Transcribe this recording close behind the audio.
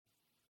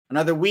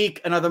Another week,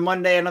 another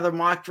Monday, another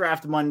mock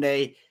draft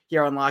Monday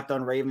here on Locked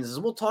On Ravens. As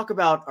we'll talk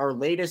about our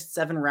latest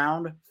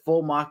 7-round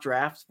full mock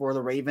drafts for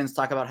the Ravens,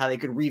 talk about how they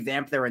could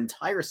revamp their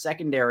entire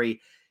secondary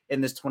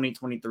in this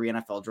 2023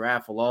 NFL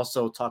draft. We'll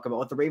also talk about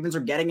what the Ravens are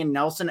getting in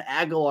Nelson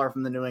Agholor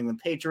from the New England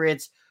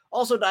Patriots.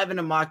 Also dive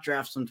into mock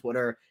drafts on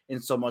Twitter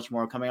and so much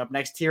more coming up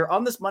next here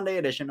on this Monday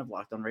edition of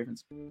Locked On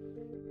Ravens.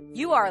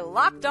 You are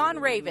Locked On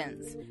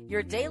Ravens,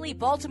 your daily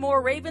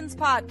Baltimore Ravens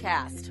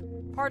podcast.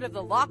 Part of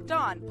the Locked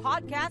On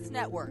Podcast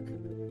Network,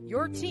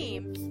 your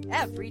team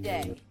every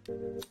day.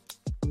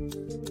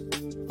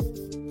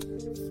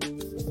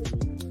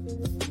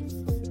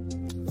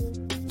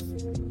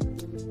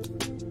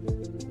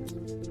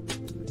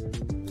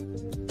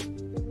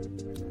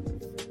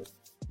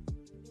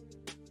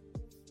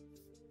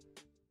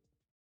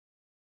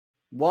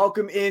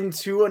 Welcome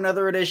into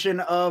another edition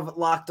of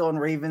Locked On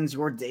Ravens,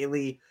 your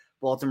daily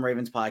Baltimore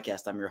Ravens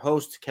podcast. I'm your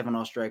host, Kevin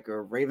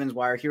Oestreicher, Ravens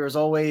Wire, here as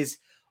always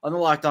on the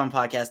Locked On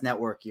Podcast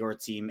Network, your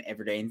team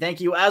every day. And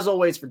thank you, as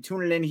always, for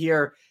tuning in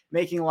here,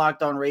 making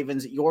Locked On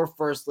Ravens your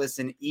first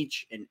listen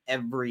each and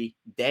every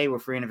day. We're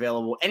free and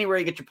available anywhere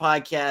you get your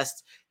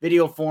podcast,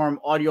 video form,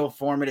 audio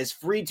form. It is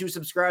free to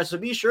subscribe, so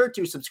be sure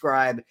to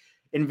subscribe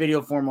in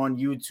video form on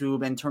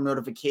YouTube and turn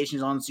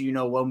notifications on so you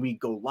know when we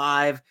go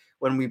live,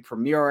 when we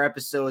premiere our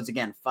episodes.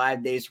 Again,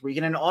 5 days a week,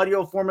 and in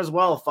audio form as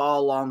well.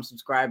 Follow along,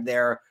 subscribe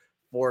there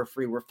for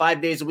free. We're 5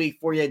 days a week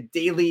for you,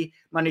 daily,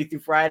 Monday through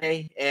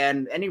Friday,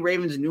 and any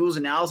Ravens news,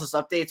 analysis,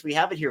 updates, we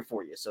have it here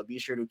for you. So be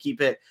sure to keep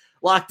it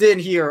locked in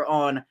here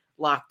on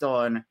Locked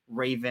On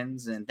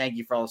Ravens, and thank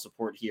you for all the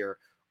support here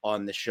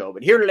on the show.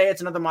 But here today,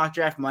 it's another mock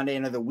draft Monday,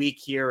 another week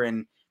here,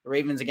 and the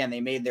Ravens, again, they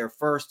made their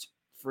first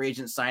free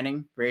agent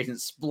signing, free agent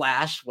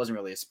splash. Wasn't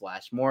really a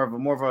splash, more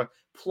of a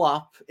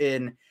plop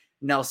in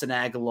Nelson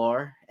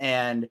Agholor,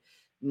 and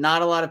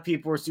not a lot of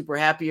people were super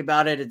happy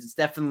about it. It's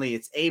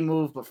a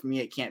move, but for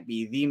me, it can't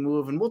be the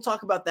move. And we'll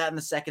talk about that in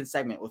the second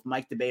segment with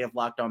Mike Debate of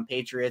Locked On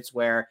Patriots,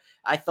 where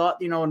I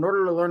thought, in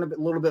order to learn a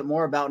little bit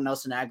more about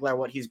Nelson Agholor,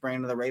 what he's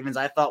bringing to the Ravens,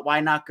 I thought, why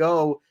not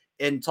go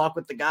and talk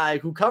with the guy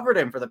who covered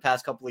him for the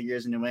past couple of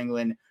years in New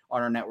England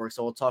on our network.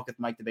 So we'll talk with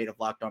Mike Debate of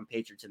Locked On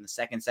Patriots in the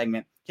second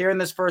segment. Here in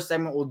this first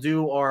segment, we'll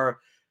do our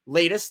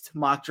latest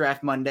mock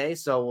draft Monday.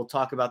 So we'll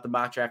talk about the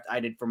mock draft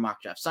I did for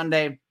mock draft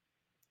Sunday.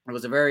 It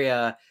was a very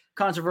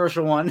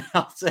controversial one,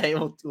 I'll say.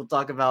 We'll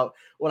talk about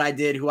what I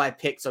did, who I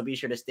picked, so be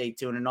sure to stay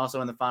tuned. And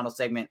also in the final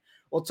segment,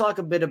 we'll talk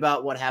a bit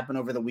about what happened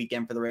over the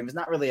weekend for the Ravens.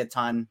 Not really a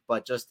ton,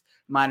 but just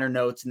minor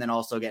notes, and then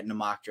also get into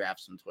mock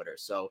drafts on Twitter.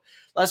 So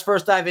let's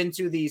first dive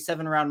into the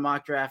 7-round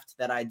mock draft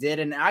that I did.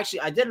 And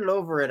actually, I did it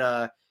over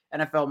at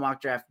NFL Mock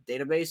Draft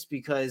Database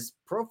because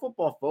Pro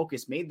Football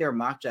Focus made their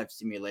mock draft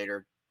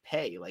simulator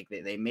pay. Like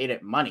they made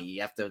it money.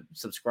 You have to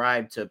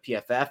subscribe to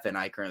PFF, and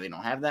I currently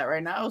don't have that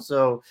right now.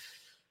 So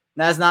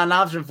that's not an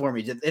option for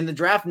me. In the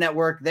draft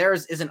network,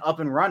 theirs isn't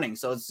up and running,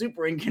 so it's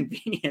super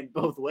inconvenient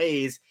both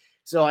ways.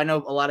 So I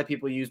know a lot of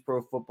people use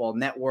Pro Football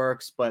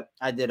Networks, but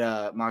I did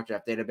a mock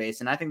draft database,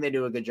 and I think they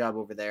do a good job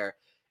over there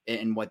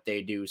in what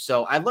they do.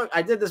 So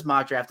I did this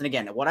mock draft, and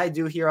again, what I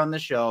do here on the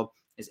show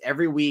is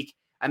every week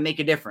I make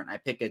it different. I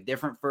pick a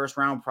different first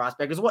round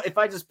prospect. Because what if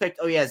I just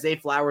picked, Zay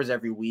Flowers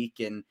every week,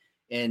 and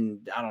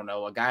I don't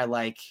know, a guy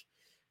like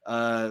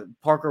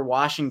Parker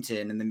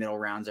Washington in the middle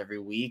rounds every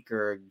week,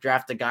 or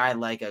draft a guy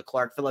like a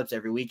Clark Phillips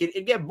every week,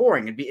 it'd get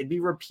boring. It'd be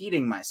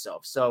repeating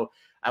myself. So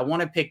I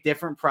want to pick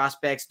different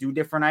prospects, do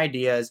different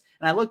ideas.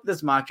 And I looked at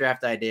this mock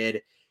draft I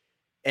did,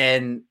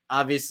 and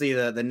obviously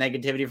the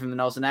negativity from the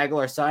Nelson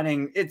Agholor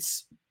signing,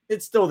 it's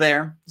still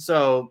there.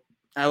 So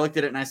I looked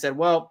at it and I said,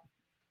 well,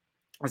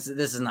 this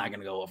is not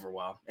going to go over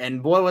well.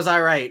 And boy, was I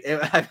right.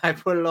 I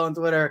put it on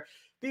Twitter.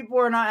 People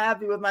were not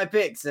happy with my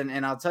picks,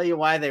 and I'll tell you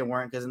why they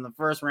weren't, because in the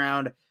first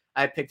round,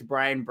 I picked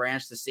Brian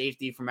Branch, the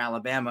safety from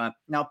Alabama.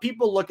 Now,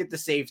 people look at the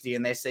safety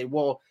and they say,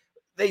 well,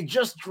 they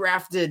just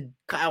drafted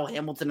Kyle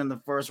Hamilton in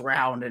the first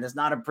round, and it's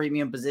not a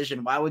premium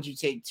position. Why would you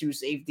take two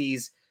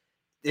safeties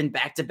in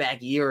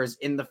back-to-back years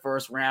in the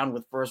first round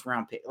with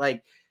first-round pick?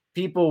 Like,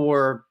 people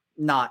were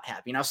not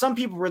happy. Now, some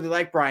people really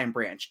like Brian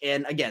Branch,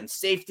 and again,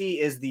 safety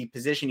is the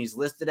position he's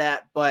listed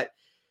at, but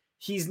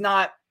he's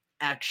not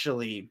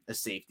actually a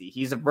safety.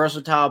 He's a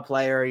versatile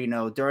player.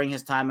 During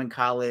his time in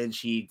college,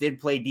 he did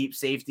play deep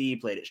safety,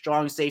 played at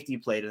strong safety,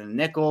 played in a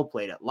nickel,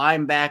 played at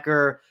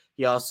linebacker.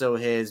 He also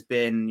has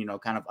been,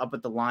 kind of up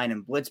at the line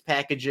in blitz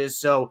packages.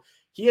 So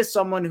he is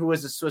someone who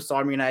is a Swiss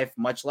Army knife,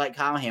 much like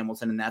Kyle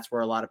Hamilton, and that's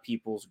where a lot of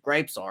people's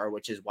gripes are,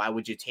 which is why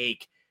would you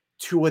take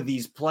two of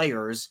these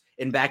players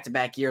in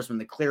back-to-back years when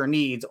the clear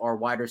needs are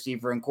wide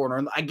receiver and corner?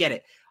 And I get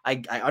it. I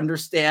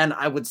understand.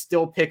 I would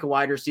still pick a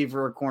wide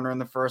receiver or corner in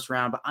the first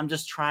round, but I'm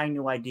just trying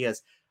new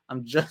ideas.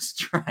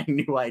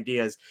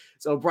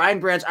 So Brian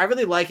Branch, I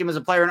really like him as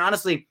a player. And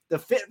honestly, the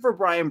fit for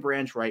Brian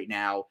Branch right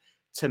now,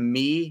 to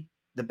me,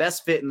 the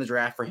best fit in the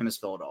draft for him is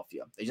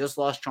Philadelphia. They just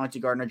lost Chauncey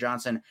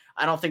Gardner-Johnson.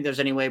 I don't think there's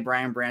any way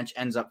Brian Branch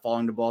ends up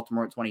falling to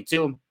Baltimore at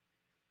 22.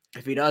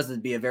 If he does,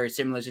 it'd be a very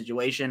similar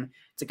situation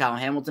to Kyle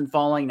Hamilton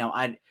falling. Now,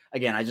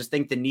 again, I just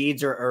think the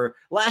needs are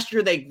last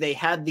year they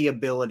had the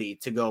ability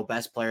to go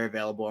best player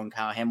available in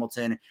Kyle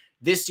Hamilton.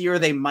 This year,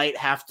 they might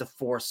have to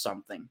force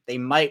something. They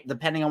might,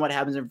 depending on what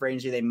happens in free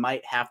agency, they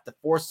might have to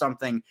force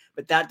something,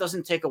 but that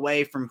doesn't take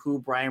away from who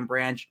Brian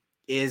Branch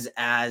is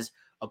as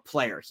a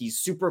player. He's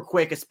super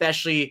quick,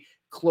 especially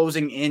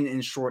closing in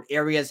short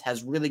areas,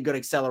 has really good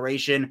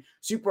acceleration,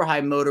 super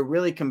high motor,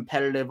 really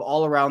competitive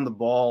all around the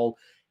ball.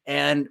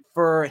 And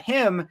for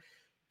him,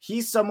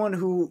 he's someone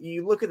who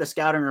you look at the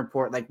scouting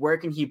report, like where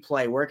can he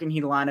play? Where can he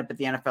line up at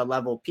the NFL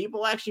level?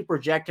 People actually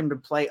project him to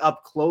play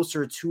up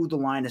closer to the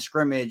line of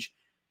scrimmage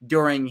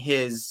during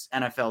his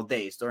NFL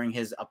days, during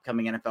his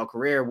upcoming NFL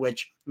career,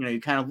 which,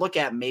 you kind of look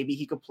at, maybe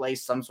he could play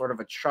some sort of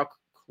a Chuck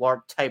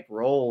Clark type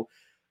role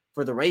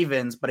for the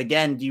Ravens. But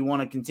again, do you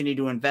want to continue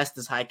to invest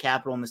this high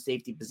capital in the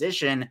safety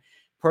position?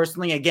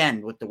 Personally,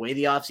 again, with the way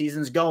the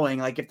offseason's going,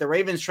 like if the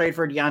Ravens trade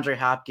for DeAndre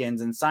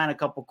Hopkins and sign a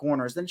couple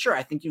corners, then sure,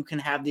 I think you can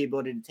have the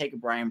ability to take a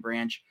Brian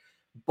Branch.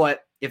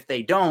 But if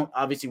they don't,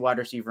 obviously wide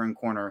receiver and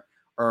corner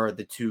are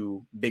the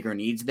two bigger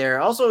needs there.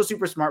 Also a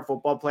super smart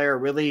football player,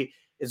 really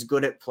is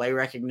good at play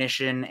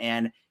recognition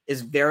and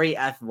is very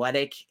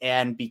athletic.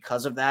 And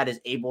because of that,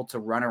 is able to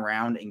run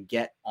around and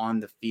get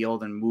on the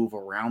field and move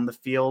around the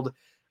field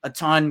a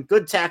ton.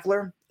 Good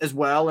tackler as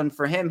well. And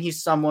for him,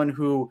 he's someone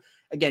who,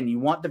 again, you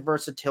want the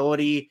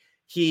versatility.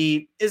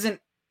 He isn't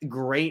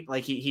great.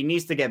 Like he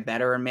needs to get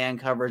better in man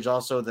coverage.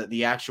 Also,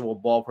 the actual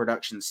ball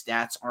production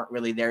stats aren't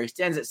really there. He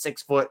stands at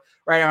 6 foot,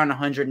 right around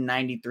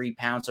 193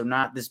 pounds. So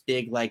not this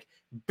big, like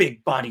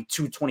big body,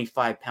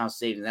 225-pound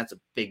safety. And that's a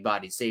big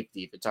body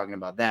safety if you're talking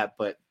about that.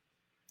 But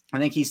I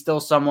think he's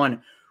still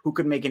someone who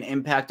could make an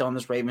impact on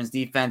this Ravens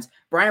defense.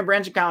 Brian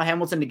Branch and Kyle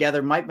Hamilton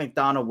together, Mike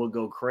McDonald will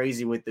go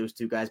crazy with those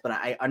two guys, but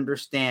I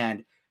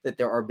understand that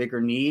there are bigger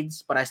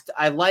needs, but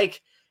I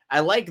like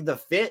the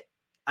fit.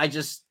 I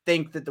just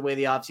think that the way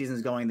the offseason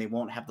is going, they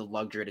won't have the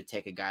luxury to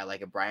take a guy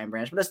like a Brian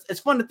Branch. But it's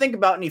fun to think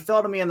about, and he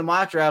fell to me in the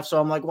mock draft, so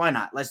I'm like, why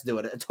not? Let's do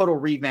it. A total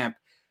revamp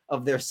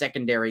of their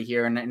secondary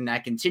here, and I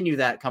continue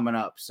that coming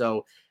up.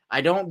 So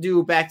I don't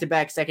do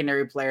back-to-back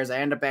secondary players.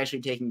 I end up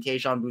actually taking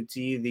Kayshon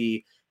Boutte,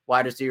 the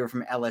wide receiver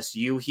from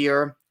LSU,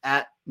 here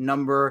at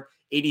number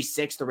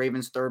 86, the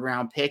Ravens'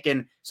 third-round pick.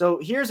 And so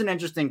here's an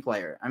interesting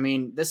player. I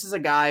mean, this is a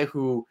guy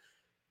who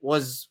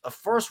was a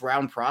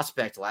first-round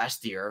prospect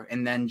last year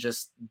and then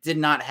just did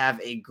not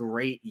have a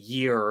great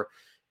year.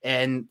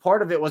 And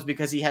part of it was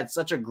because he had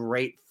such a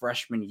great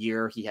freshman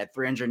year. He had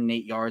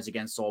 308 yards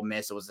against Ole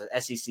Miss. It was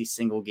an SEC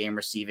single-game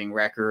receiving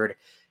record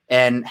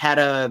and had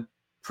a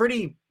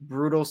pretty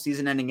brutal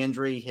season-ending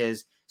injury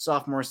his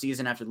sophomore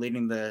season after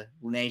leading the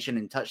nation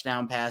in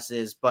touchdown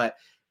passes. But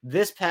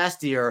this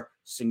past year,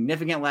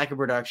 significant lack of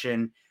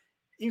production.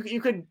 You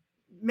could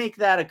make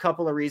that a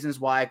couple of reasons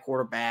why,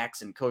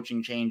 quarterbacks and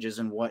coaching changes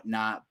and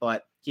whatnot,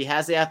 but he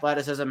has the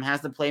athleticism,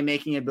 has the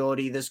playmaking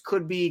ability. This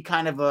could be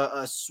kind of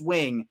a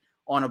swing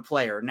on a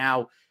player.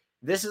 Now,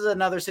 this is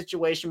another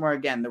situation where,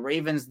 again, the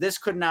Ravens, this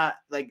could not,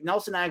 like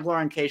Nelson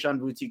Aguilar and Kayshon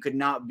Boutte could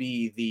not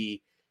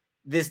be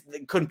this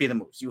couldn't be the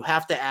moves. You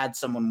have to add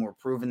someone more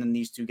proven than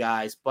these two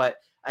guys, but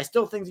I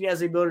still think he has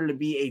the ability to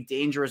be a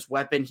dangerous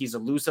weapon. He's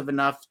elusive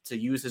enough to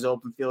use his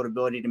open field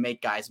ability to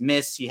make guys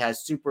miss. He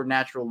has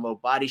supernatural low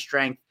body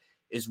strength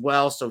as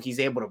well, so he's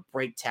able to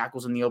break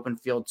tackles in the open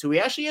field too. He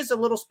actually is a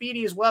little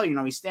speedy as well.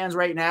 He stands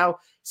right now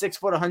 6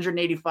 foot,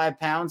 185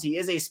 pounds. He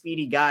is a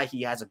speedy guy.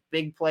 He has a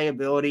big play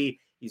ability.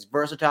 He's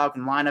versatile,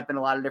 can line up in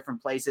a lot of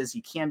different places.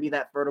 He can be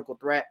that vertical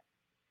threat.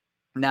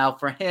 Now,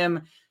 for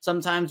him,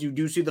 sometimes you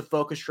do see the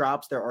focus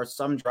drops. There are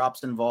some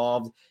drops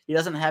involved. He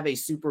doesn't have a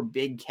super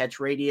big catch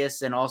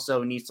radius and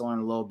also needs to learn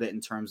a little bit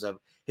in terms of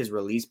his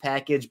release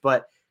package,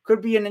 but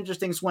could be an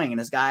interesting swing.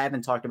 And this guy I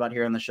haven't talked about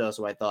here on the show,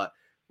 so I thought,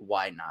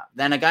 why not?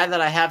 Then a guy that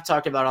I have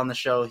talked about on the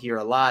show here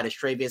a lot is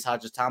Travius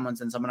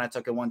Hodges-Tomlinson, someone I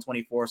took at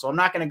 124. So I'm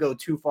not going to go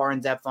too far in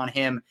depth on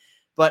him.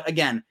 But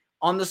again,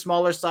 on the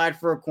smaller side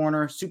for a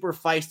corner, super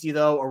feisty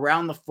though,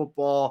 around the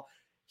football.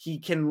 He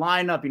can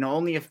line up,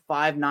 only a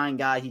 5'9"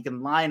 guy. He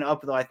can line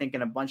up, though, I think,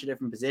 in a bunch of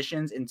different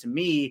positions. And to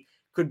me,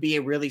 could be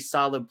a really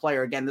solid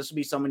player. Again, this would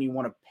be someone you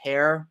want to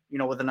pair,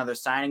 with another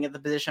signing at the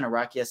position, a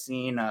Rock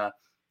Yassin, a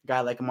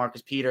guy like a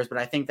Marcus Peters. But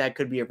I think that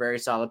could be a very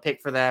solid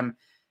pick for them.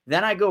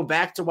 Then I go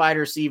back to wide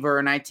receiver,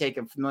 and I take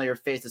a familiar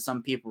face to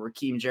some people,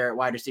 Raheem Jarrett,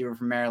 wide receiver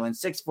from Maryland,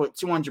 6 foot,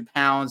 200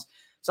 pounds.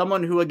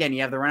 Someone who, again,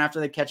 you have the run after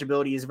the catch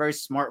ability. He's a very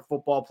smart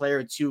football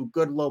player, too.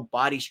 Good low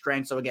body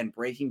strength. So, again,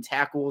 breaking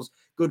tackles,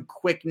 good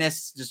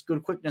quickness, just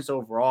good quickness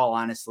overall,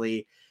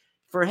 honestly.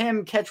 For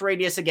him, catch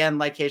radius, again,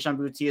 like Kayshon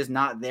Boutte, is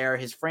not there.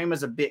 His frame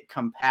is a bit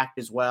compact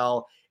as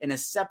well, and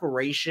his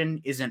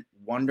separation isn't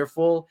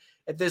wonderful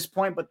at this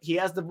point, but he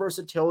has the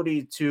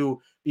versatility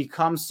to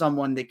become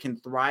someone that can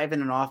thrive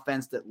in an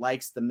offense that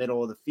likes the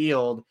middle of the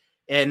field.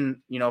 And,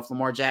 if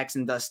Lamar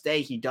Jackson does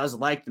stay, he does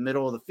like the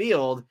middle of the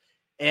field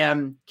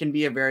and can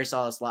be a very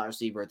solid slot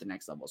receiver at the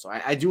next level. So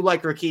I do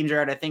like Raheem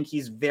Jarrett. I think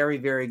he's very,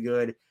 very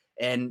good.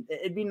 And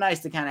it'd be nice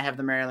to kind of have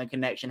the Maryland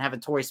connection, have a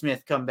Torrey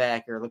Smith come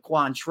back or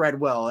Laquan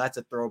Treadwell. That's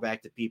a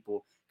throwback to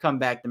people. Come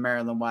back, the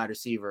Maryland wide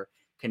receiver.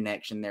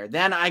 connection there.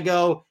 Then I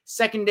go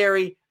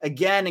secondary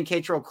again in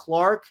Keitrell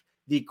Clark,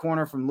 the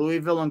corner from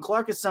Louisville. And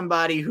Clark is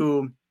somebody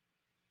who,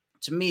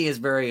 to me, is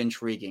very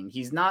intriguing.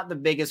 He's not the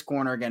biggest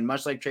corner, again,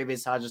 much like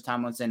Travis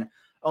Hodges-Tomlinson,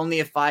 only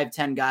a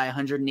 5'10 guy,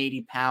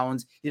 180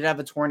 pounds. He did have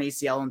a torn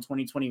ACL in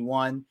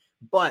 2021,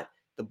 but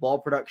the ball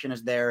production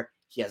is there.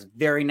 He has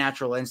very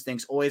natural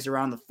instincts, always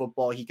around the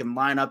football. He can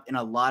line up in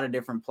a lot of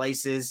different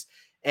places.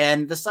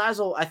 And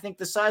I think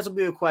the size will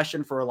be a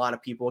question for a lot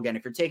of people. Again,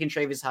 if you're taking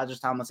Travis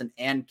Hodges-Tomlinson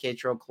and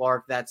Keitrell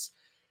Clark,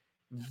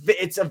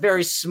 it's a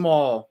very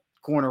small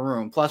corner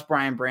room, plus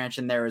Brian Branch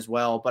in there as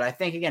well. But I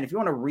think, again, if you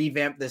want to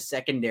revamp the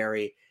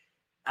secondary,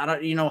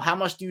 how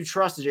much do you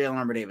trust a Jalen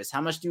Armour-Davis?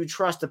 How much do you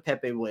trust a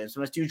Pepe Williams?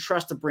 How much do you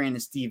trust a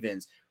Brandon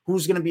Stevens?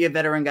 Who's going to be a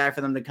veteran guy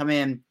for them to come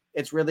in?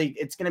 It's going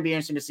to be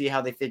interesting to see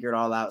how they figure it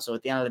all out. So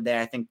at the end of the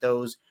day, I think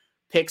those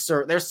picks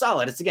they're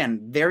solid. It's, again,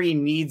 very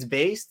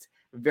needs-based,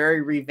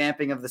 very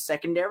revamping of the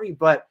secondary,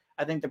 but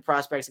I think the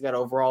prospects I got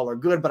overall are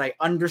good. But I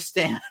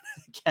understand,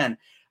 again,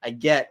 I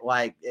get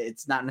why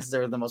it's not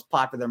necessarily the most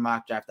popular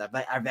mock draft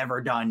I've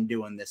ever done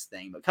doing this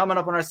thing. But coming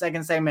up on our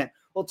second segment,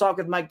 we'll talk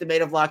with Mike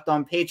Debate of Locked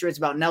On Patriots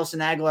about Nelson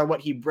Aguilar,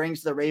 what he brings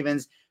to the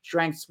Ravens,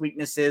 strengths,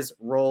 weaknesses,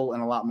 role,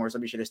 and a lot more. So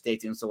be sure to stay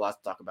tuned. So lots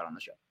to talk about on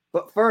the show.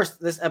 But first,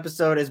 this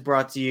episode is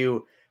brought to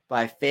you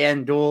by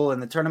FanDuel,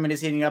 and the tournament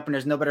is heating up, and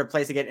there's no better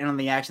place to get in on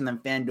the action than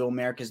FanDuel,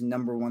 America's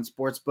 #1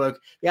 sportsbook.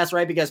 Yeah, that's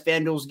right, because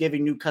FanDuel is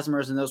giving new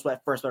customers a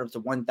no-sweat first bet up to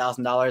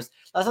 $1,000.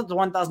 That's up to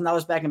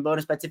 $1,000 back in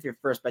bonus bets if your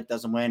first bet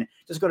doesn't win.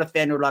 Just go to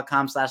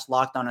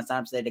FanDuel.com/lockedon and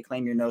sign up today to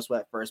claim your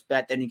no-sweat first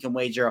bet. Then you can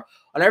wager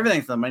on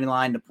everything from the money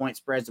line to point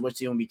spreads to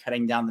which you will be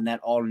cutting down the net,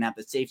 all in an app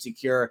that's safe,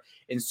 secure,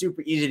 and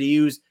super easy to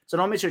use. So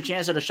don't miss your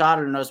chance at a shot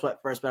at a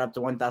no-sweat first bet up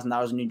to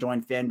 $1,000 when you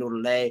join FanDuel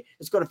today.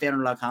 Just go to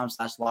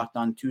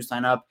FanDuel.com/lockedon to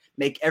sign up.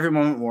 Make every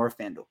moment more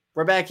FanDuel.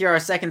 We're back here, our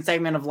second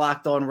segment of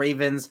Locked On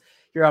Ravens.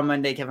 Here on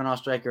Monday, Kevin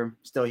Ostreicher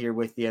still here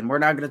with you. And we're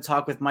now going to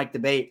talk with Mike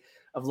Debate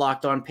of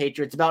Locked On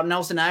Patriots about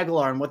Nelson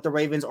Aguilar and what the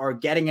Ravens are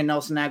getting in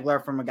Nelson Aguilar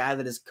from a guy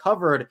that has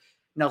covered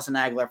Nelson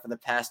Aguilar for the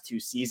past 2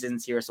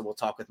 seasons here. So we'll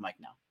talk with Mike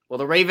now. Well,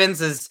 the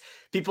Ravens, as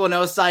people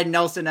know, signed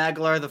Nelson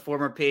Aguilar, the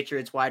former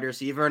Patriots wide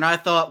receiver. And I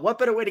thought, what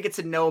better way to get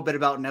to know a bit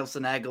about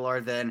Nelson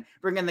Aguilar than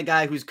bring in the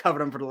guy who's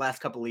covered him for the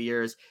last couple of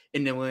years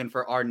in New England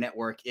for our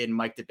network in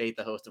Mike Debate,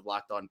 the host of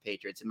Locked On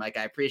Patriots. And Mike,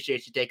 I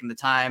appreciate you taking the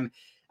time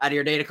out of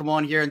your day to come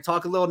on here and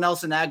talk a little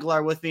Nelson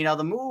Aguilar with me. Now,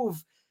 the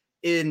move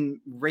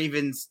in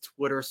Ravens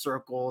Twitter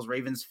circles,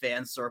 Ravens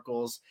fan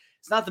circles,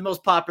 it's not the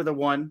most popular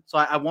one. So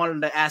I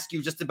wanted to ask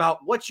you just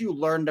about what you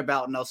learned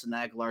about Nelson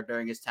Aguilar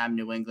during his time in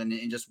New England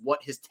and just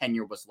what his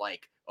tenure was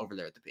like over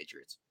there at the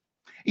Patriots.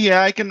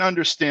 Yeah, I can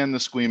understand the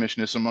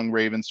squeamishness among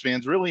Ravens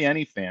fans, really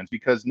any fans,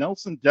 because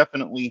Nelson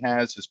definitely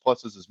has his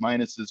pluses, his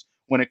minuses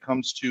when it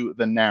comes to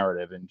the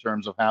narrative in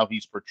terms of how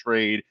he's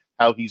portrayed,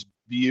 how he's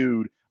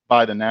viewed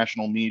by the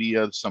national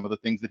media, some of the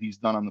things that he's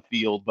done on the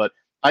field. But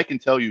I can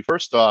tell you,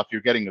 first off,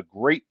 you're getting a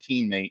great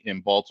teammate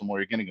in Baltimore.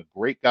 You're getting a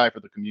great guy for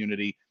the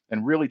community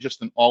and really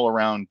just an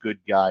all-around good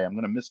guy. I'm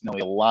going to miss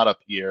Nelly a lot up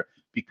here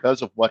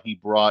because of what he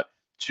brought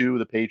to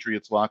the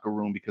Patriots locker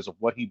room, because of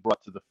what he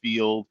brought to the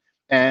field,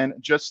 and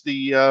just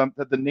the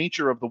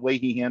nature of the way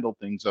he handled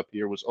things up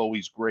here was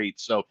always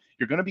great. So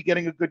you're going to be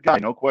getting a good guy,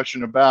 no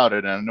question about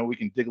it. And I know we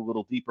can dig a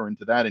little deeper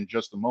into that in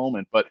just a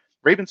moment. But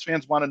Ravens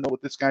fans want to know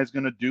what this guy's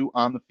going to do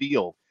on the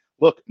field.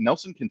 Look,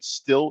 Nelson can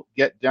still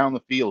get down the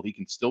field. He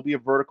can still be a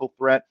vertical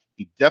threat.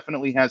 He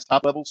definitely has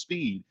top-level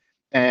speed.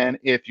 And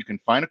if you can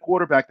find a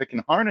quarterback that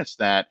can harness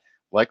that,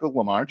 like a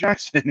Lamar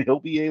Jackson, he'll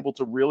be able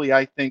to really,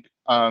 I think,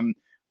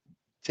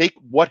 take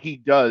what he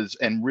does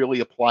and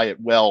really apply it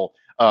well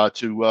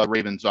to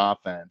Ravens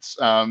offense.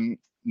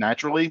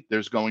 Naturally,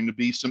 there's going to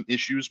be some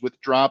issues with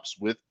drops,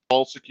 with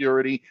ball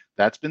security.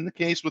 That's been the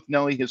case with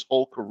Nelly his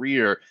whole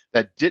career.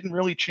 That didn't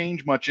really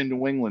change much in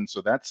New England,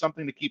 so that's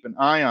something to keep an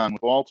eye on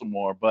with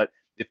Baltimore. But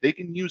if they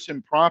can use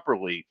him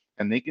properly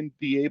and they can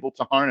be able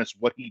to harness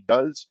what he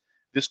does,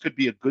 this could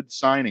be a good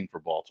signing for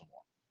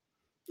Baltimore.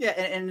 Yeah,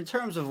 and in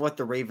terms of what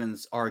the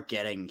Ravens are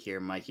getting here,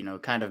 Mike,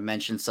 kind of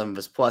mentioned some of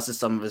his pluses,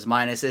 some of his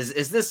minuses.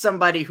 Is this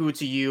somebody who,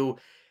 to you,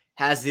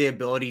 has the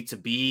ability to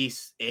be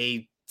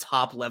a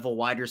top-level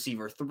wide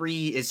receiver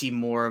 3? Is he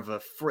more of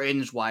a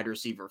fringe wide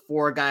receiver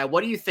 4 guy?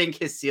 What do you think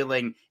his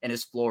ceiling and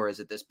his floor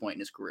is at this point in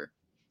his career?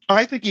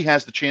 I think he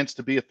has the chance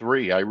to be a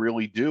 3. I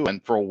really do.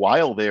 And for a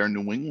while there,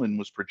 New England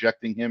was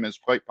projecting him as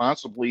quite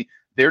possibly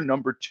their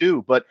number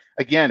 2. But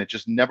again, it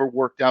just never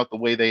worked out the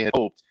way they had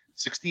hoped.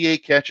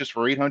 68 catches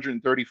for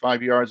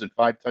 835 yards and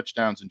 5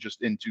 touchdowns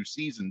in 2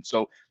 seasons.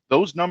 So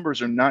those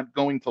numbers are not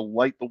going to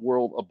light the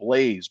world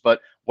ablaze.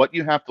 But what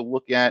you have to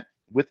look at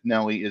with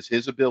Nelly is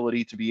his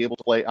ability to be able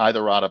to play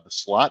either out of the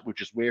slot,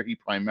 which is where he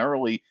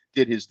primarily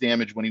did his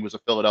damage when he was a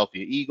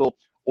Philadelphia Eagle,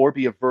 or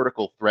be a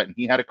vertical threat. And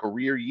he had a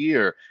career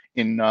year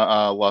in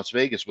Las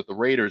Vegas with the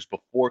Raiders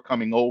before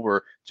coming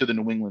over to the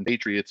New England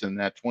Patriots in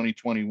that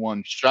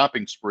 2021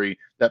 shopping spree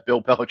that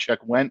Bill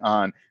Belichick went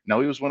on. Now,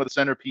 he was one of the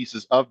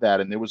centerpieces of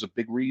that, and there was a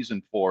big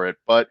reason for it.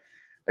 But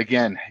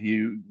again,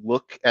 you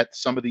look at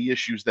some of the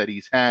issues that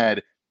he's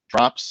had.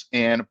 drops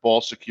and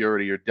ball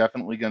security are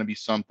definitely going to be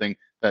something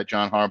that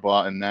John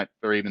Harbaugh and that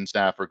Ravens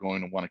staff are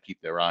going to want to keep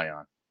their eye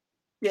on.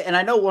 Yeah, and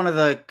I know one of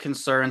the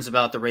concerns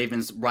about the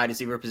Ravens wide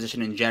receiver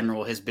position in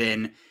general has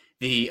been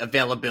the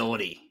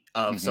availability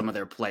of some of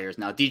their players.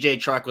 Now, DJ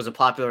Chark was a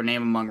popular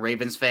name among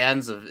Ravens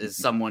fans as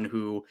someone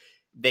who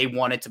they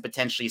wanted to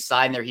potentially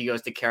sign there. He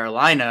goes to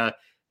Carolina,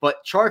 but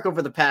Chark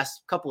over the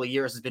past couple of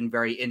years has been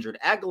very injured.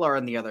 Aguilar,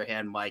 on the other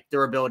hand, Mike,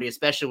 durability,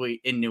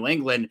 especially in New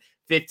England,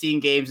 15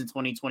 games in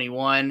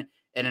 2021.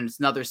 And then it's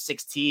another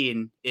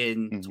 16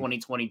 in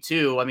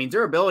 2022. I mean,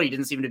 durability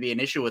didn't seem to be an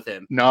issue with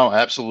him. No,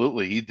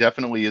 absolutely. He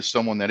definitely is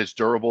someone that is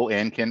durable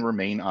and can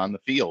remain on the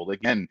field.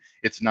 Again,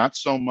 it's not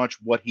so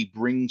much what he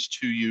brings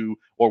to you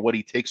or what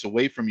he takes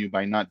away from you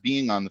by not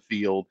being on the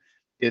field.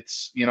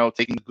 It's,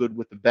 taking the good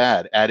with the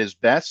bad. At his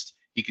best,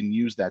 he can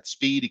use that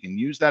speed. He can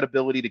use that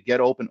ability to get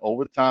open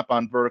over the top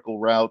on vertical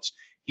routes.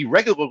 He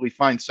regularly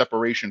finds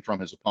separation from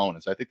his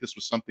opponents. I think this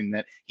was something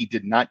that he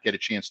did not get a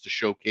chance to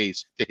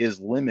showcase to his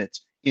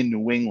limits in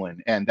New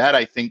England. And that,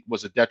 I think,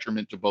 was a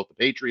detriment to both the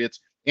Patriots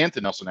and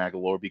to Nelson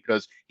Aguilar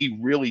because he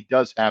really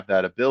does have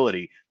that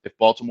ability. If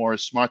Baltimore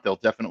is smart, they'll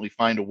definitely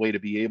find a way to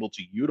be able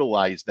to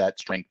utilize that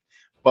strength.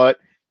 But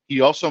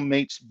he also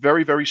makes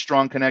very, very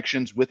strong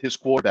connections with his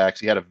quarterbacks.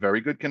 He had a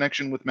very good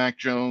connection with Mac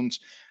Jones.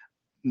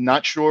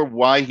 Not sure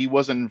why he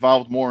wasn't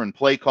involved more in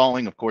play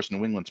calling. Of course,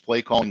 New England's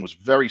play calling was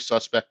very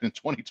suspect in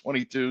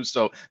 2022,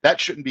 so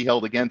that shouldn't be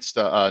held against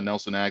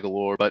Nelson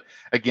Aguilar. But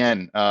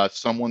again,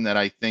 someone that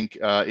I think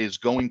is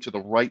going to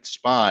the right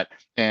spot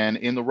and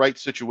in the right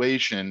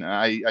situation.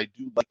 I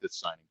do like this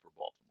signing for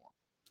Baltimore.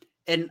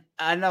 And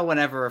I know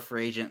whenever a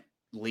free agent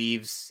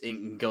leaves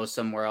and goes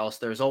somewhere else,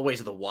 there's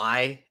always the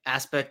why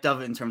aspect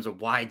of it in terms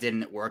of why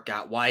didn't it work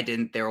out? Why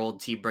didn't their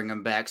old team bring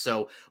him back?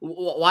 So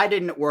why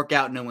didn't it work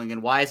out in New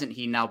England? Why isn't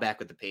he now back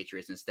with the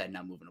Patriots instead,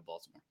 now moving to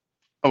Baltimore?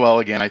 Well,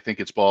 again, I think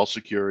it's ball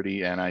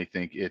security, and I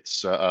think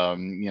it's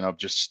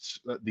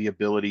just the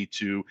ability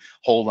to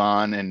hold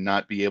on and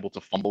not be able to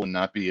fumble and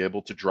not be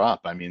able to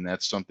drop. I mean,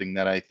 that's something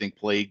that I think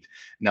plagued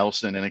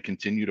Nelson, and it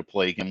continued to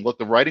plague him. Look,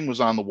 the writing was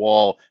on the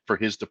wall for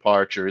his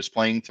departure. His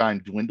playing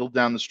time dwindled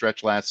down the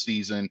stretch last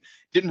season.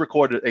 Didn't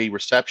record a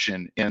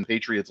reception in the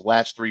Patriots'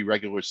 last 3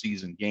 regular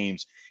season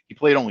games. He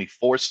played only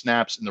 4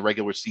 snaps in the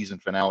regular season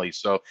finale,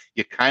 so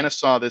you kind of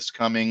saw this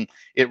coming.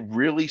 It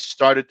really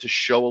started to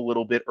show a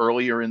little bit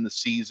earlier in the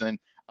season.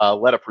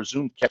 Let a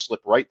presumed catch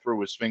slip right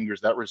through his fingers.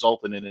 That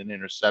resulted in an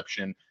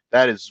interception.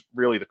 That is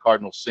really the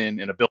cardinal sin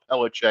in a Bill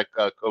Belichick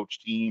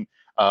coach team.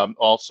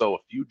 Also,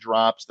 a few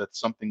drops. That's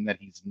something that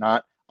he's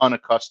not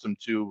unaccustomed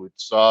to. It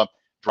saw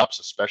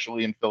drops,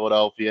 especially in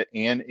Philadelphia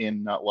and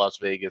in Las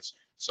Vegas.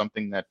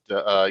 Something that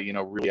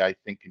really I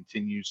think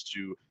continues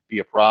to be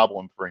a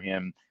problem for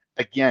him.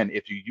 Again,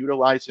 if you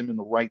utilize him in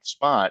the right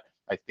spot,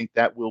 I think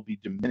that will be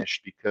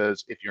diminished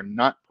because if you're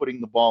not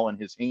putting the ball in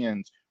his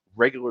hands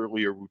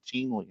regularly or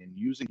routinely and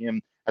using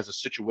him as a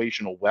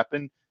situational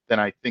weapon, then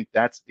I think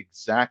that's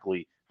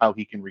exactly how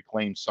he can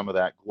reclaim some of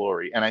that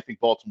glory. And I think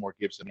Baltimore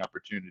gives him the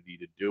opportunity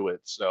to do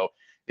it. So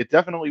it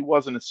definitely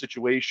wasn't a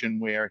situation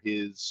where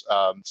his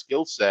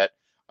skill set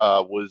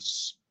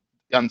was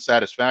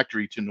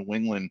unsatisfactory to New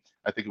England.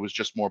 I think it was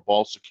just more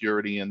ball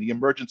security and the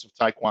emergence of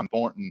Tyquan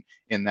Thornton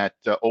in that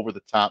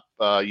over-the-top,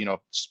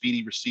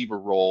 speedy receiver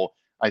role.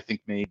 I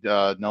think made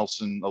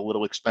Nelson a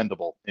little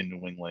expendable in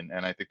New England,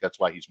 and I think that's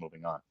why he's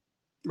moving on.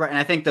 Right, and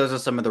I think those are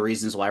some of the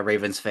reasons why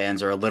Ravens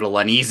fans are a little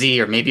uneasy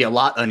or maybe a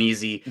lot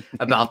uneasy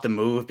about the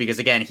move because,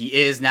 again, he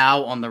is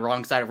now on the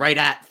wrong side, right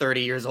at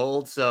 30 years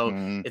old. So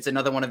it's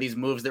another one of these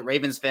moves that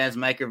Ravens fans,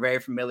 Mike, are very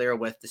familiar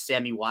with, the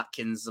Sammy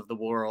Watkins of the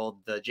world,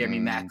 the Jeremy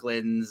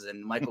Macklins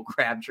and Michael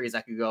Crabtrees.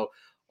 I could go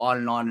on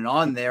and on and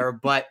on there.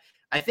 But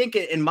I think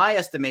in my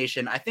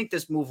estimation, I think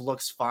this move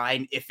looks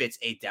fine if it's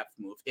a depth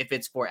move, if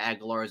it's for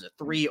Aguilar as a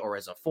 3 or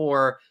as a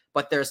 4,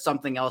 but there's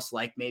something else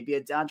like maybe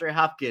a DeAndre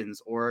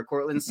Hopkins or a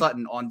Cortland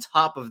Sutton on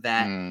top of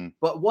that.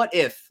 But what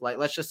if, like,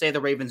 let's just say the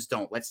Ravens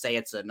don't, let's say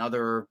it's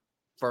another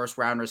first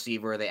round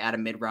receiver, they add a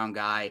mid-round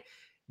guy.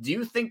 Do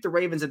you think the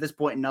Ravens at this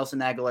point in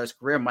Nelson Aguilar's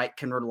career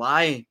can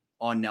rely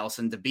on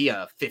Nelson to be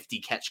a 50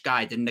 catch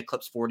guy? Didn't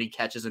eclipse 40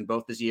 catches in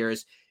both his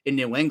years in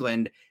New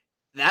England.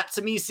 That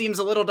to me seems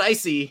a little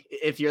dicey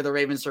if you're the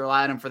Ravens to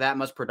rely on him for that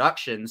much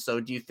production. So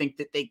do you think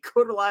that they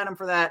could rely on him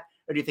for that?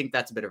 Or do you think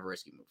that's a bit of a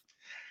risky move?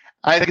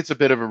 I think it's a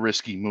bit of a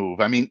risky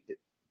move. I mean,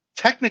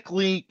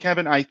 technically,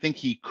 Kevin, I think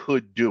he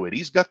could do it.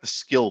 He's got the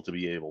skill to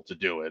be able to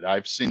do it.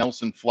 I've seen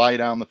Nelson fly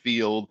down the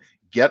field,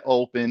 get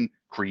open,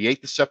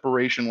 create the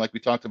separation like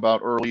we talked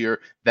about earlier.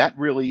 That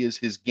really is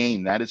his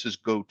game. That is his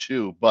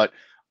go-to. But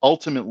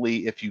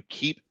ultimately, if you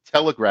keep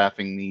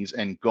telegraphing these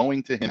and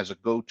going to him as a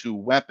go-to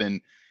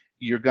weapon,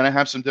 you're going to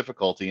have some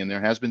difficulty, and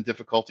there has been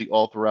difficulty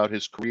all throughout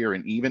his career.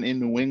 And even in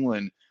New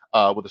England,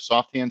 with a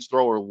soft hands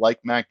thrower like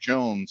Mac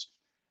Jones,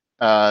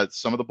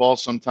 some of the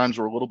balls sometimes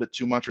were a little bit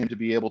too much for him to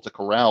be able to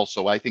corral.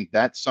 So I think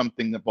that's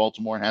something that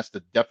Baltimore has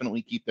to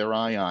definitely keep their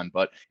eye on.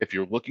 But if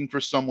you're looking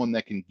for someone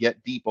that can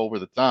get deep over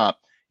the top,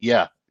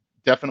 yeah,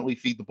 definitely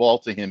feed the ball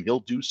to him. He'll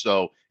do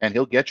so, and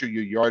he'll get you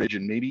your yardage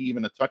and maybe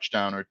even a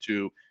touchdown or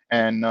two.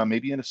 and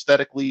maybe an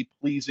aesthetically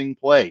pleasing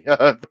play,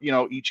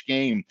 each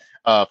game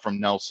from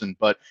Nelson.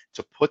 But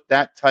to put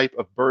that type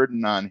of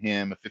burden on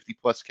him, a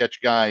 50-plus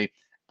catch guy,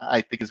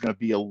 I think is going to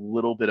be a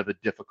little bit of a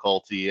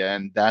difficulty,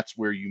 and that's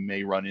where you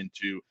may run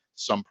into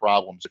some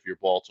problems if you're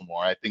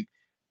Baltimore. I think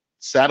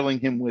saddling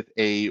him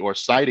or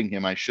siding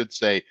him, I should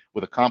say,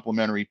 with a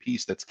complementary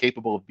piece that's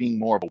capable of being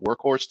more of a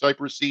workhorse type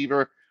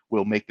receiver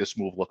will make this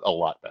move look a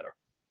lot better.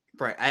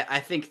 Right. I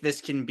think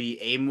this can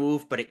be a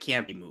move, but it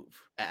can't be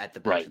move at the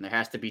position. Right. There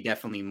has to be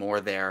definitely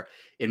more there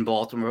in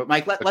Baltimore. But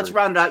Mike, let's Agreed.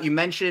 round it out. You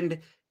mentioned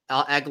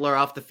Aguilar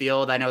off the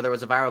field. I know there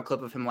was a viral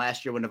clip of him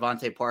last year when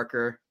Devontae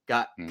Parker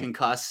got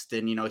concussed,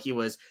 and he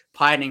was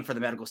pining for the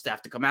medical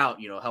staff to come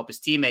out, help his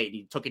teammate.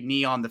 He took a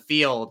knee on the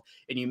field,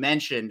 and you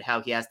mentioned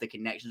how he has the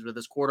connections with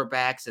his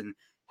quarterbacks and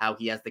how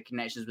he has the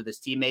connections with his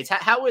teammates.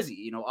 How is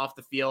he, off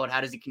the field?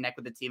 How does he connect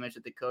with the teammates,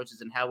 with the coaches,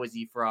 and how is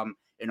he from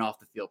an off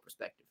the field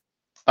perspective?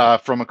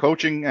 From a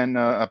coaching and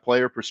a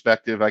player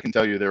perspective, I can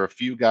tell you there are a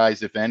few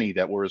guys, if any,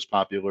 that were as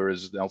popular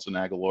as Nelson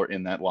Aguilar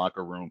in that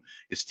locker room.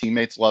 His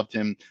teammates loved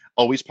him.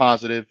 Always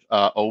positive,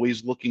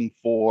 always looking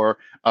for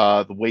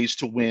the ways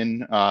to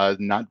win.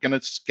 Not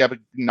gonna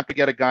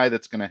get a guy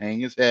that's gonna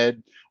hang his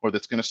head or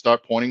that's gonna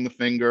start pointing the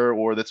finger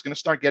or that's gonna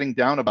start getting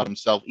down about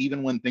himself,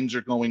 even when things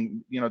are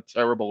going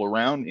terrible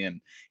around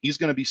him. He's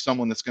gonna be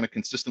someone that's gonna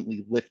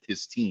consistently lift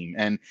his team,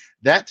 and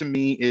that to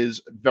me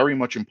is very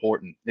much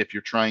important if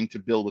you're trying to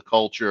build a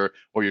culture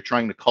or you're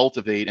trying to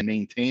cultivate and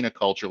maintain a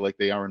culture like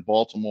they are in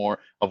Baltimore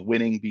of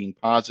winning, being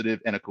positive,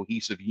 and a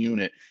cohesive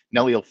unit.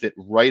 Nelly will fit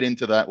right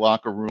into that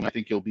locker room. I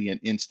think he'll be an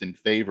instant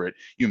favorite.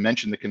 You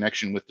mentioned the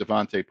connection with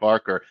Devontae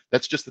Parker.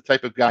 That's just the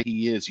type of guy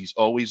he is. He's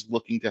always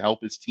looking to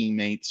help his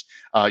teammates.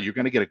 You're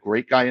going to get a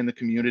great guy in the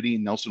community.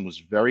 Nelson was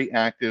very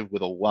active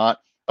with a lot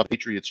of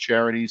Patriots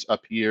charities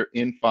up here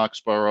in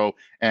Foxborough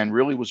and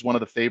really was one of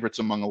the favorites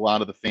among a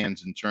lot of the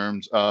fans in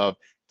terms of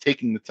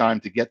taking the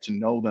time to get to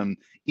know them,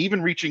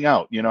 even reaching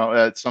out.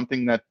 It's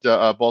something that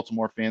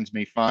Baltimore fans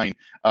may find.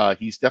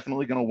 He's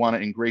definitely going to want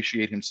to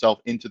ingratiate himself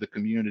into the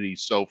community.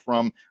 So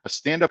from a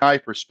stand-up guy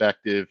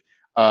perspective,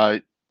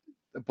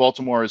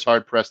 Baltimore is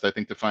hard-pressed, I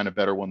think, to find a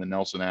better one than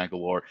Nelson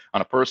Aguilar.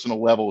 On a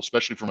personal level,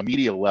 especially from a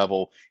media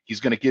level,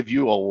 he's going to give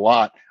you a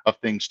lot of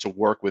things to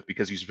work with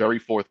because he's very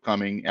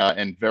forthcoming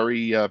and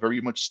very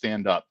much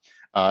stand-up.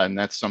 And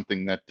that's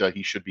something that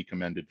he should be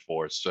commended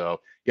for. So,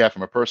 yeah,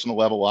 from a personal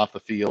level off the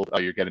field,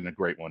 you're getting a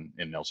great one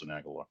in Nelson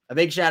Aguilar. A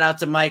big shout out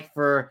to Mike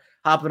for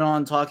hopping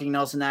on, talking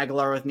Nelson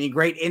Aguilar with me.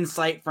 Great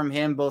insight from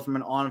him, both from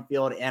an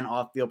on-field and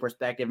off-field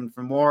perspective. And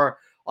for more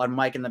on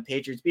Mike and the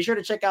Patriots, be sure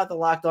to check out the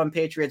Locked On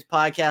Patriots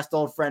podcast.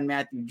 Old friend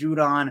Matthew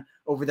Judon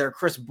over there.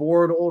 Chris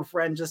Board, old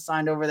friend, just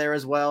signed over there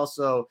as well.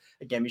 So,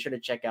 again, be sure to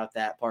check out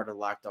that part of the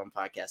Locked On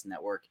Podcast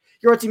Network.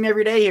 Your team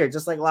every day here,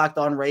 just like Locked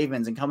On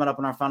Ravens. And coming up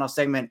in our final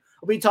segment,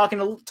 we'll be talking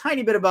a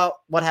tiny bit about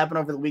what happened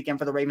over the weekend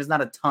for the Ravens.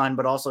 Not a ton,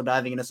 but also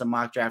diving into some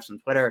mock drafts on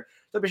Twitter.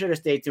 So be sure to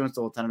stay tuned.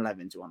 Still a ton to dive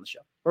into on the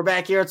show. We're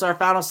back here. It's our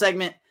final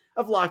segment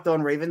of Locked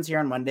On Ravens here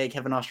on Monday.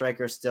 Kevin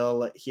Oestreicher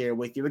still here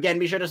with you. Again,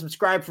 be sure to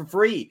subscribe for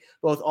free,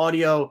 both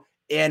audio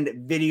and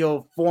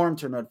video form.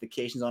 Turn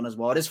notifications on as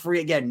well. It is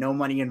free. Again, no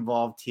money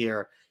involved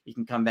here. You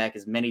can come back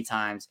as many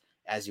times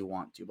as you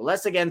want to. But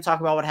let's again talk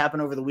about what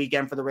happened over the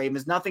weekend for the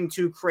Ravens. Nothing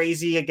too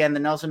crazy. Again, the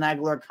Nelson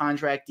Aguilar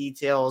contract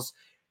details,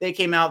 they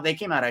came out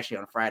actually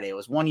on Friday. It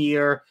was 1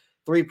 year,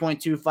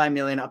 $3.25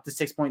 million up to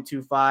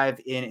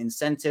 $6.25 in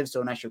incentives.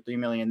 So an extra $3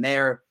 million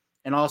there.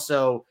 And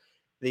also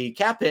the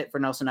cap hit for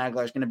Nelson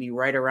Aguilar is going to be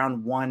right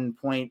around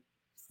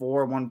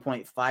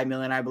 1.5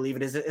 million, I believe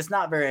it is. It's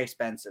not very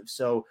expensive.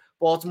 So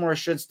Baltimore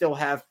should still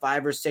have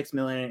 $5 or $6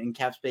 million in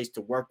cap space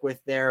to work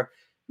with there.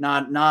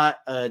 Not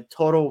a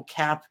total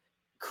cap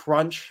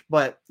crunch,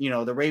 but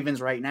the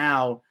Ravens right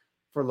now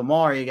for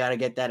Lamar, you got to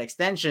get that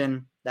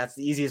extension. That's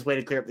the easiest way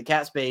to clear up the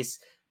cap space.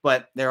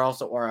 But there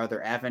also are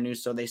other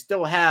avenues. So they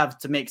still have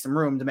to make some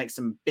room to make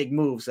some big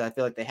moves. So I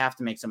feel like they have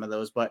to make some of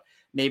those. But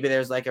maybe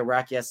there's like a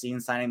Rock Ya-Sin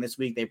signing this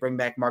week. They bring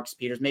back Marcus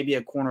Peters. Maybe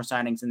a corner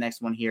signing's the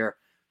next one here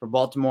for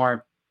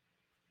Baltimore.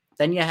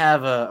 Then you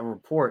have a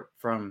report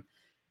from,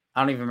 I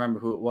don't even remember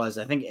who it was.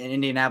 I think an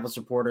Indianapolis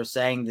reporter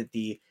saying that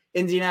the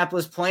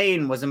Indianapolis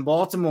plane was in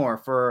Baltimore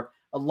for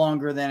a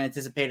longer than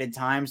anticipated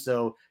time.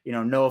 So,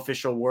 no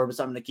official word, but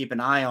something to keep an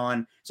eye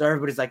on. So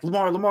everybody's like,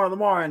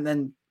 Lamar. And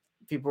then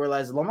people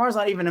realize Lamar's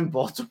not even in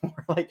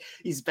Baltimore. Like,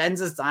 he spends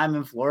his time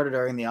in Florida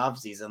during the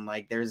offseason.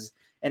 Like, there's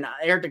an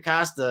Eric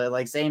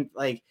DeCosta, saying,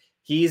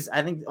 he's,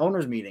 I think,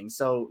 owner's meeting.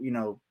 So,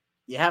 you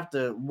have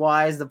to,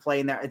 why is the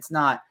plane there? It's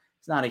not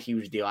a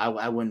huge deal.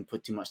 I wouldn't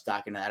put too much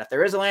stock into that. If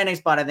there is a landing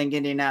spot, I think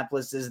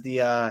Indianapolis is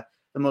the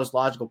most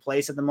logical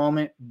place at the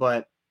moment,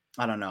 but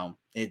I don't know.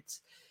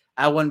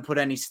 I wouldn't put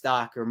any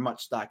stock or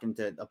much stock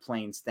into a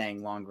plane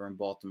staying longer in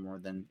Baltimore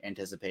than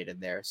anticipated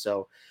there.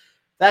 So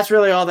that's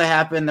really all that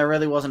happened. There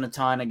really wasn't a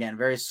ton. Again,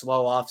 very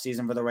slow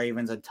offseason for the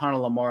Ravens. A ton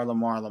of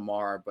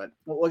Lamar. But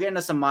we'll get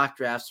into some mock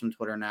drafts from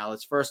Twitter now.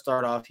 Let's first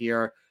start off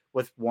here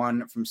with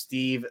one from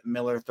Steve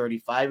Miller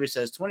 35, who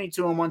says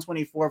 22 and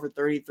 124 for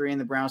 33 in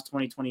the Browns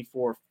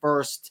 2024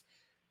 first.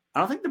 I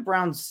don't think the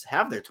Browns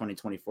have their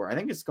 2024. I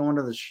think it's going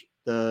to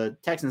the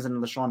Texans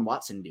and the Deshaun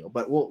Watson deal,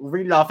 but we'll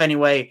read it off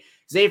anyway.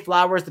 Zay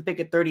Flowers, the pick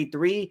at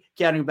 33.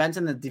 Keanu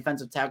Benson, the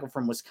defensive tackle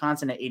from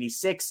Wisconsin at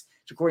 86.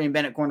 Jacorian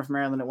Bennett, corner from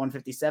Maryland at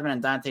 157.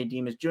 And Dante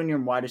Demas Jr.,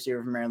 wide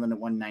receiver from Maryland at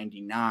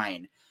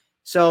 199.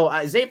 So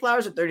Zay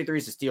Flowers at 33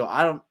 is a steal.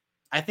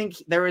 I think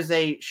there is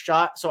a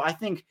shot. So I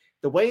think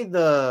the way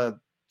the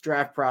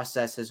draft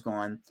process has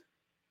gone,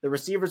 the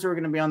receivers who are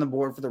going to be on the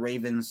board for the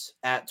Ravens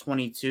at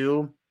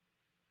 22,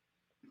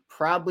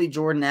 probably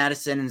Jordan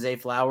Addison and Zay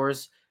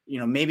Flowers.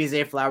 Maybe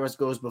Zay Flowers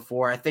goes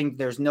before. I think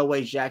there's no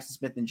way Jackson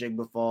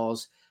Smith-Njigba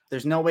falls.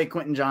 There's no way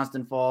Quentin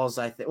Johnston falls.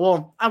 I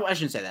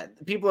shouldn't say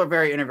that. People are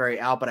very in or very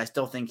out, but I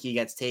still think he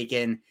gets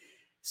taken.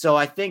 So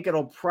I think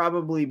it'll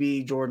probably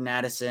be Jordan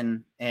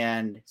Addison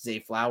and Zay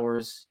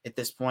Flowers at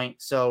this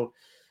point. So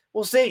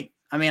we'll see.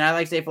 I mean, I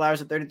like Zay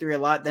Flowers at 33 a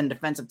lot. Then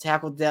defensive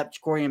tackle depth,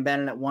 Jacorian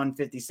Bennett at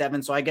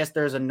 157. So I guess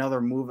there's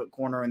another move at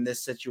corner in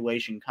this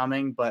situation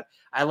coming. But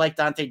I like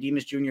Dante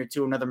Demas Jr.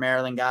 too, another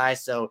Maryland guy.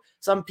 So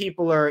some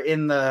people are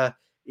in the,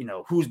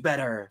 who's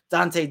better,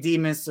 Dante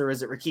Demas or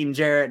is it Raheem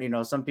Jarrett?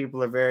 Some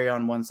people are very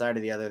on one side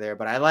or the other there.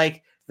 But I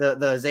like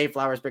the Zay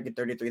Flowers pick at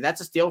 33.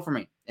 That's a steal for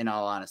me, in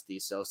all honesty.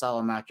 So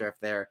solid mock draft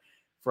there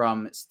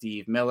from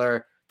Steve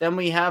Miller. Then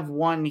we have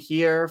one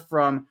here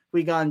from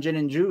Quigon Gin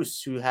and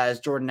Juice, who has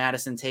Jordan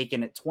Addison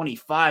taken at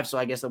 25. So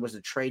I guess there was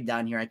a trade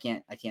down here. I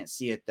can't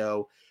see it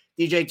though.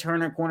 DJ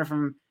Turner, corner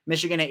from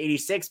Michigan at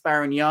 86.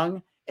 Byron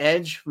Young,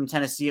 edge from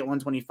Tennessee at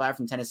 125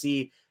 from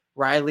Tennessee.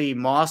 Riley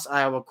Moss,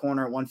 Iowa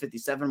corner at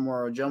 157.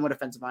 Moro Jomo,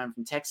 defensive lineman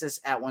from Texas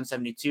at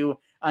 172.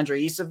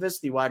 Andre Isavis,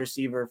 the wide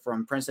receiver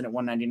from Princeton at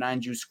 199.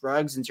 Juice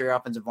Scruggs, interior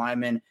offensive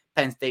lineman,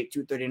 Penn State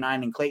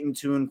 239. And Clayton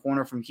Tune,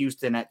 corner from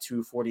Houston at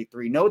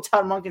 243. No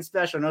Todd Monken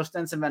special, no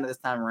Stenson Bennett this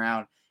time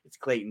around. It's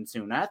Clayton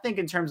Tune. I think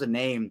in terms of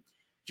name,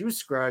 Juice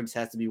Scruggs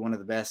has to be one of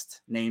the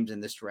best names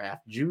in this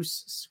draft.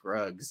 Juice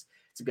Scruggs.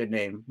 It's a good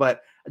name.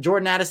 But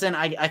Jordan Addison,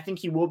 I think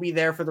he will be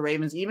there for the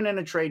Ravens, even in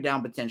a trade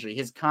down potentially.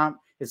 His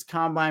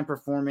combine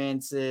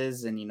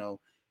performances and,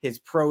 his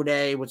pro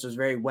day, which was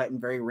very wet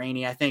and very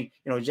rainy. I think,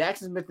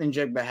 Jackson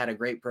Smith-Njigba had a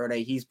great pro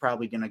day. He's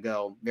probably going to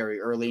go very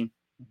early,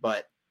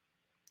 but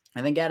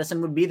I think Addison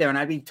would be there, and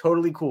I'd be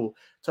totally cool,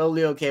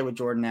 totally okay with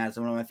Jordan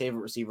Addison, one of my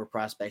favorite receiver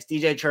prospects.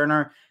 DJ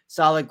Turner,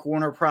 solid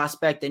corner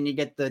prospect, and you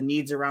get the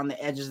needs around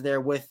the edges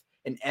there with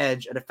an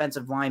edge, a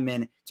defensive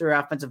lineman, to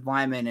offensive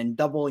lineman, and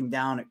doubling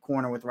down at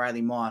corner with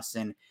Riley Moss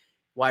and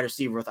wide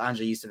receiver with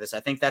Andre Isavis. I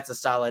think this is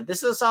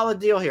a solid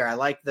deal here. I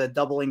like the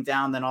doubling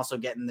down, then also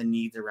getting the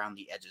needs around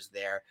the edges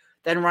there.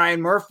 Then Ryan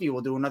Murphy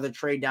will do another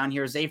trade down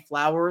here. Zay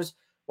Flowers,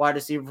 wide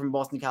receiver from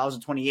Boston College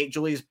at 28.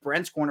 Julius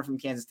Brents, corner from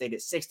Kansas State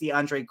at 60.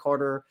 Andre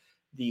Carter,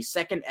 the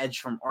second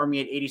edge from Army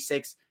at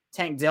 86.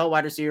 Tank Dell,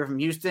 wide receiver from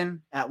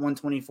Houston at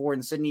 124.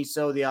 And Sidney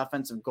So, the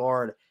offensive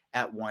guard,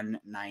 at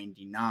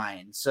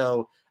 199.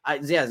 So,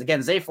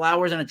 again, Zay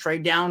Flowers and a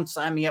trade down.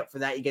 Sign me up for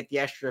that. You get the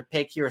extra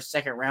pick here, a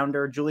second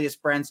rounder. Julius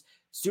Brents,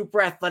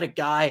 super athletic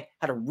guy,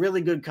 had a really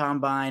good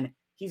combine.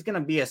 He's going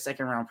to be a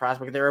second round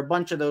prospect. There are a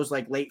bunch of those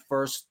like late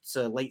first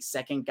to late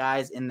second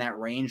guys in that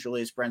range.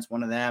 Julius Brents,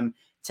 one of them.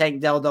 Tank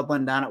Dell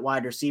doubling down at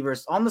wide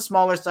receivers. On the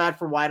smaller side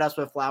for wideouts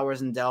with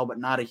Flowers and Dell, but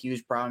not a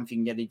huge problem if you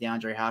can get a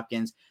DeAndre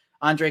Hopkins.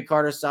 Andre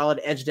Carter, solid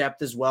edge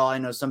depth as well. I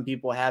know some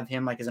people have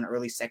him like as an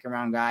early second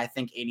round guy. I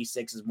think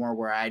 86 is more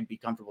where I'd be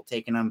comfortable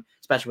taking him,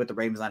 especially with the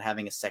Ravens not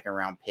having a second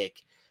round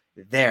pick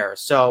there.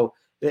 So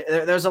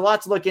there's a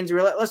lot to look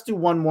into. Let's do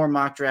one more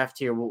mock draft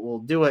here. We'll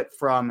do it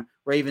from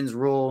Ravens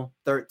Rule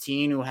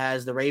 13, who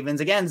has the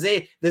Ravens. Again,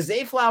 the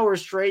Zay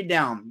Flowers trade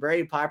down,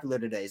 very popular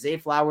today. Zay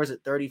Flowers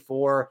at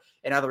 34,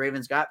 and how the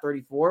Ravens got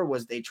 34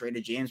 was they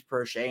traded James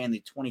Prochet in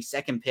the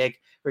 22nd pick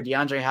for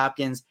DeAndre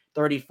Hopkins,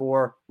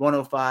 34,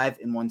 105,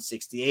 and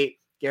 168.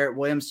 Garrett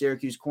Williams,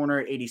 Syracuse corner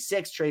at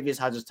 86. Travius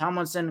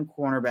Hodges-Tomlinson,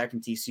 cornerback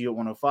from TCU at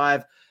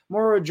 105.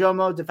 Moro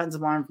Jomo,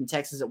 defensive lineman from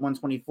Texas at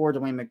 124.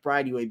 Dwayne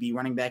McBride, UAB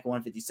running back at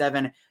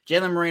 157.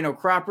 Jalen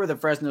Moreno-Cropper, the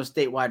Fresno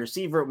State wide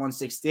receiver at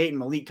 168. And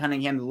Malik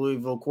Cunningham, the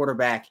Louisville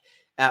quarterback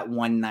at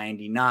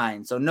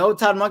 199. So no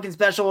Todd Monken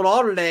special at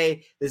all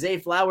today. The Zay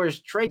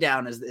Flowers trade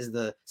down is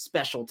the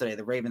special today,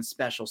 the Ravens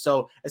special.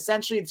 So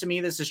essentially, to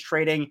me, this is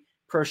trading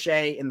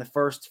Prochet in the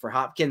first for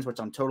Hopkins, which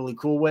I'm totally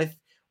cool with.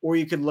 Or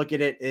you could look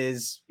at it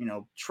as,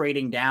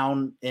 trading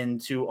down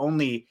into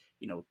only,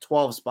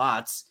 12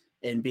 spots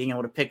and being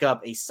able to pick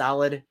up a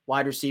solid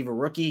wide receiver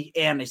rookie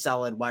and a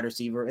solid wide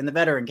receiver in the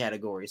veteran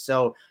category.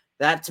 So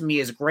that to me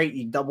is great.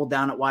 You double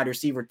down at wide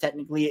receiver.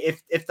 Technically,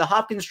 if the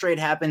Hopkins trade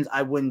happens,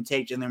 I wouldn't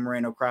take Jalen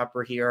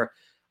Moreno-Cropper here.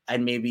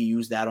 I'd maybe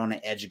use that on an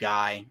edge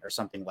guy or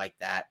something like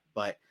that.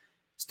 But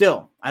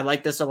still, I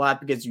like this a lot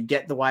because you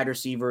get the wide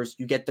receivers,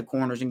 you get the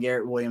corners and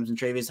Garrett Williams and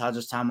Travius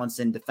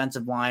Hodges-Tomlinson,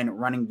 defensive line,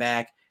 running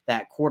back,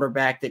 that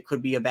quarterback that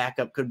could be a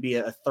backup, could be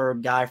a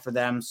third guy for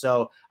them.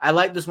 So I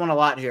like this one a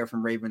lot here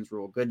from Ravens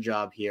Rule. Good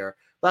job here.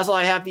 That's all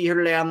I have for you here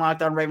today on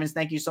Locked On Ravens.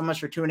 Thank you so much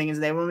for tuning in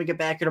today. When we get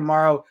back here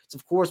tomorrow, it's,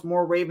 of course,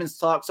 more Ravens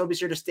talk. So be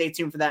sure to stay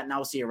tuned for that, and I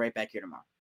will see you right back here tomorrow.